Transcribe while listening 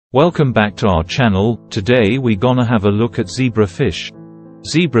Welcome back to our channel. Today we gonna have a look at zebrafish.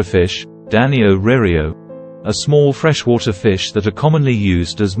 Zebrafish, Danio rerio, are small freshwater fish that are commonly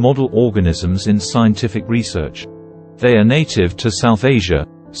used as model organisms in scientific research. They are native to South Asia,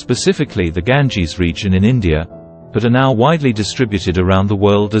 specifically the Ganges region in India, but are now widely distributed around the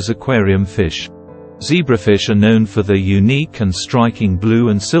world as aquarium fish. Zebrafish are known for their unique and striking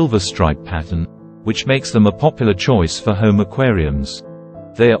blue and silver stripe pattern, which makes them a popular choice for home aquariums.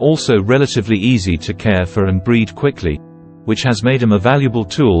 They are also relatively easy to care for and breed quickly, which has made them a valuable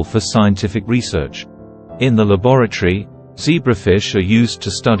tool for scientific research. In the laboratory, zebrafish are used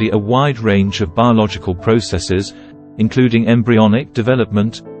to study a wide range of biological processes, including embryonic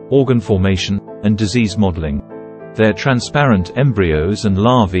development, organ formation, and disease modeling. Their transparent embryos and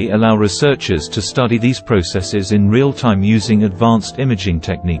larvae allow researchers to study these processes in real time using advanced imaging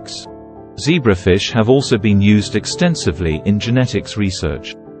techniques. Zebrafish have also been used extensively in genetics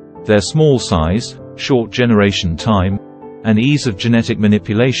research. Their small size, short generation time, and ease of genetic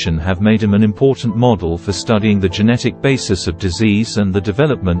manipulation have made them an important model for studying the genetic basis of disease and the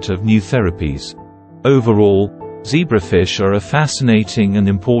development of new therapies. Overall, zebrafish are a fascinating and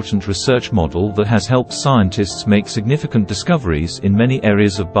important research model that has helped scientists make significant discoveries in many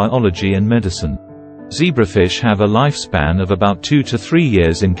areas of biology and medicine. Zebrafish have a lifespan of about 2 to 3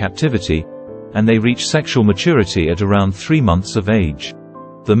 years in captivity, and they reach sexual maturity at around 3 months of age.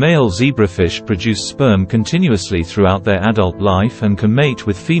 The male zebrafish produce sperm continuously throughout their adult life and can mate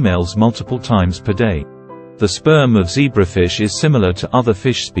with females multiple times per day. The sperm of zebrafish is similar to other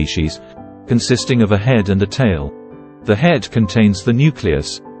fish species, consisting of a head and a tail. The head contains the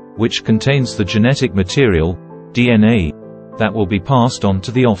nucleus, which contains the genetic material, DNA, that will be passed on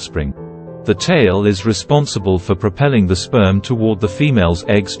to the offspring. The tail is responsible for propelling the sperm toward the female's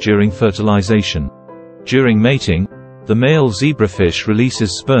eggs during fertilization. During mating, the male zebrafish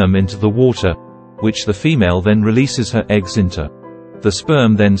releases sperm into the water, which the female then releases her eggs into. The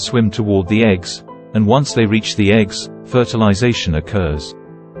sperm then swim toward the eggs, and once they reach the eggs, fertilization occurs.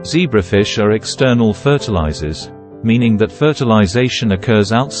 Zebrafish are external fertilizers, meaning that fertilization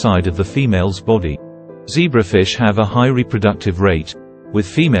occurs outside of the female's body. Zebrafish have a high reproductive rate, with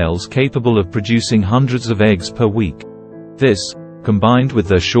females capable of producing hundreds of eggs per week. This, combined with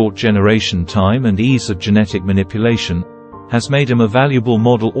their short generation time and ease of genetic manipulation, has made them a valuable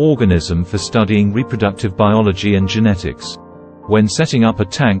model organism for studying reproductive biology and genetics. When setting up a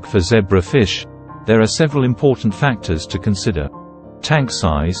tank for zebrafish, there are several important factors to consider. Tank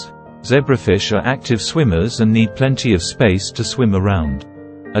size. Zebrafish are active swimmers and need plenty of space to swim around.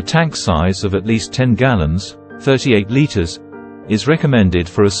 A tank size of at least 10 gallons, 38 liters, is recommended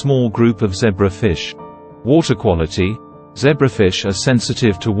for a small group of zebrafish. Water quality. Zebrafish are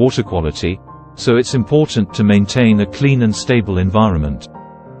sensitive to water quality, so it's important to maintain a clean and stable environment.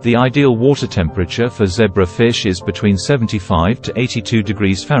 The ideal water temperature for zebrafish is between 75 to 82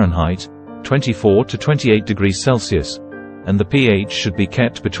 degrees Fahrenheit, 24 to 28 degrees Celsius, and the pH should be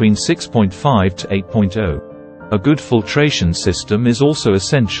kept between 6.5 to 8.0. A good filtration system is also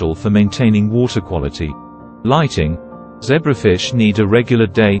essential for maintaining water quality. Lighting. Zebrafish need a regular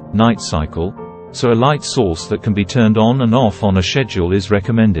day-night cycle, so a light source that can be turned on and off on a schedule is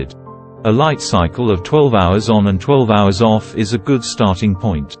recommended. A light cycle of 12 hours on and 12 hours off is a good starting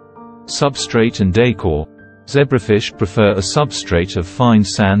point. Substrate and decor. Zebrafish prefer a substrate of fine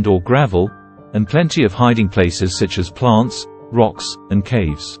sand or gravel, and plenty of hiding places such as plants, rocks, and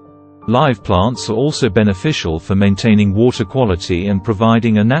caves. Live plants are also beneficial for maintaining water quality and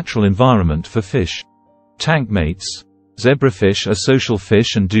providing a natural environment for fish. Tank mates. Zebrafish are social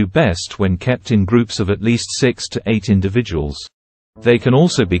fish and do best when kept in groups of at least 6 to 8 individuals. They can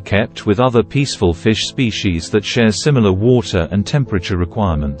also be kept with other peaceful fish species that share similar water and temperature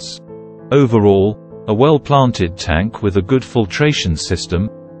requirements. Overall, a well-planted tank with a good filtration system,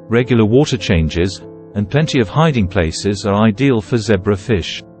 regular water changes, and plenty of hiding places are ideal for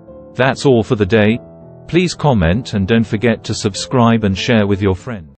zebrafish. That's all for the day. Please comment and don't forget to subscribe and share with your friends.